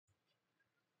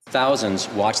Thousands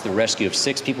watched the rescue of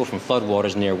 6 people from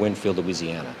floodwaters near Winnfield,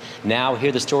 Louisiana. Now,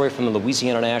 hear the story from the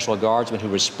Louisiana National Guardsmen who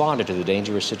responded to the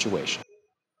dangerous situation.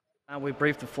 We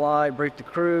briefed the flight, briefed the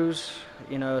crews.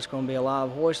 You know, it's going to be a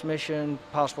live hoist mission,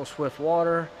 possible swift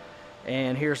water,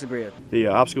 and here's the grid. The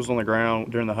obstacles on the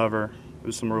ground during the hover, it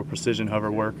was some real precision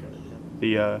hover work.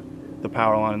 The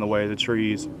power line in the way, the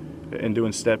trees, and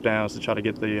doing step downs to try to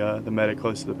get the medic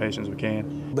close to the patient as we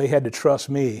can. They had to trust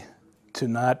me to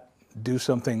not do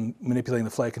something manipulating the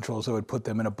flight controls that would put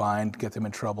them in a bind, get them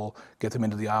in trouble, get them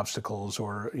into the obstacles,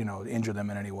 or injure them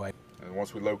in any way. And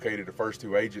once we located the first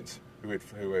 2 agents who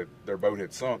had their boat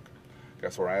had sunk,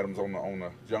 got our Adams on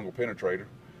the jungle penetrator,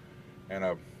 and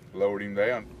lowered him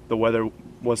down. The weather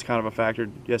was kind of a factor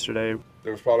yesterday.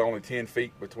 There was probably only 10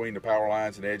 feet between the power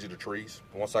lines and the edge of the trees.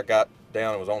 Once I got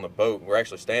down and was on the boat, we're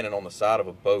actually standing on the side of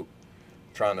a boat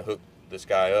trying to hook this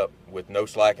guy up with no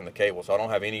slack in the cable, so I don't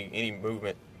have any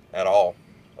movement at all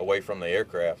away from the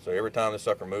aircraft. So every time the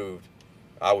sucker moved,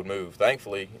 I would move.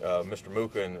 Thankfully, Mr.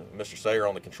 Mooka and Mr. Sayer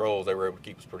on the controls, they were able to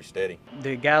keep us pretty steady.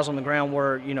 The guys on the ground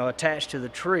were, attached to the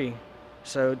tree,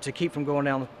 so to keep from going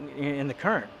down in the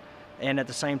current. And at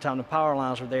the same time, the power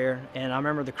lines were there. And I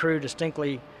remember the crew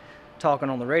distinctly talking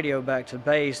on the radio back to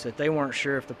base that they weren't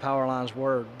sure if the power lines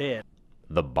were dead.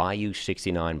 The Bayou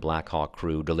 69 Black Hawk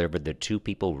crew delivered the 2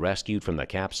 people rescued from the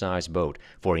capsized boat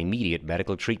for immediate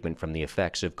medical treatment from the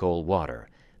effects of cold water.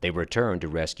 They returned to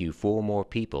rescue 4 more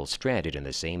people stranded in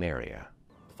the same area.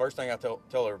 The first thing I tell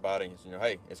everybody is,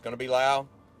 hey, it's going to be loud.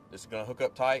 This is going to hook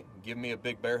up tight, give me a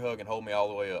big bear hug, and hold me all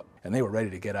the way up. And they were ready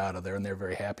to get out of there, and they're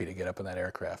very happy to get up in that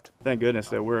aircraft. Thank goodness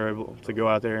that we're able to go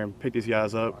out there and pick these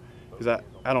guys up, because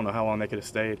I don't know how long they could have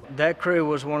stayed. That crew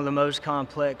was one of the most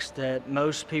complex that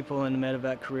most people in the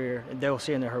medevac career, they'll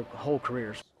see in their whole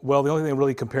careers. Well, the only thing that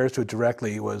really compares to it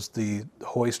directly was the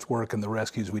hoist work and the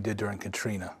rescues we did during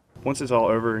Katrina. Once it's all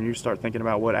over and you start thinking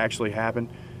about what actually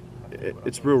happened,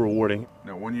 it's real rewarding.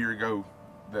 Now, 1 year ago,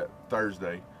 that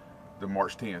Thursday, the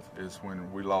March 10th, is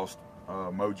when we lost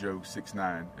Mojo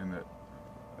 69 in that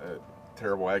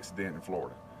terrible accident in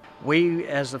Florida. We,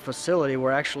 as a facility,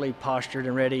 were actually postured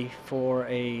and ready for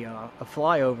a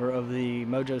flyover of the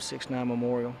Mojo 69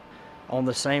 Memorial on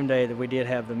the same day that we did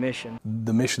have the mission.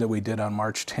 The mission that we did on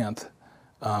March 10th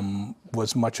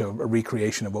was much a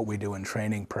recreation of what we do in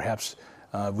training. Perhaps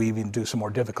we even do some more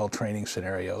difficult training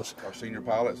scenarios. Our senior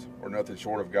pilots are nothing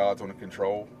short of gods on the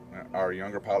control. Our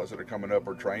younger pilots that are coming up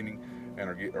are training and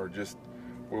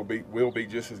will be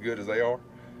just as good as they are,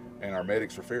 and our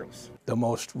medics are fearless. The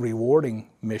most rewarding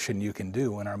mission you can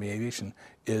do in Army Aviation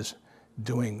is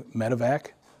doing medevac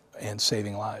and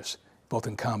saving lives, both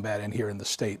in combat and here in the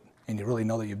state. And you really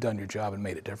know that you've done your job and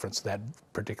made a difference that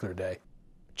particular day.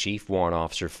 Chief Warrant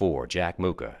Officer 4, Jack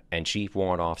Mooka, and Chief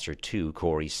Warrant Officer 2,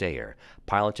 Corey Sayer,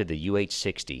 piloted the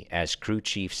UH-60 as Crew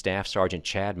Chief Staff Sergeant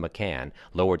Chad McCann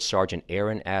lowered Sergeant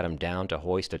Aaron Adam down to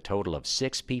hoist a total of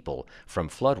 6 people from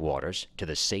floodwaters to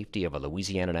the safety of a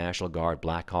Louisiana National Guard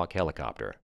Black Hawk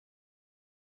helicopter.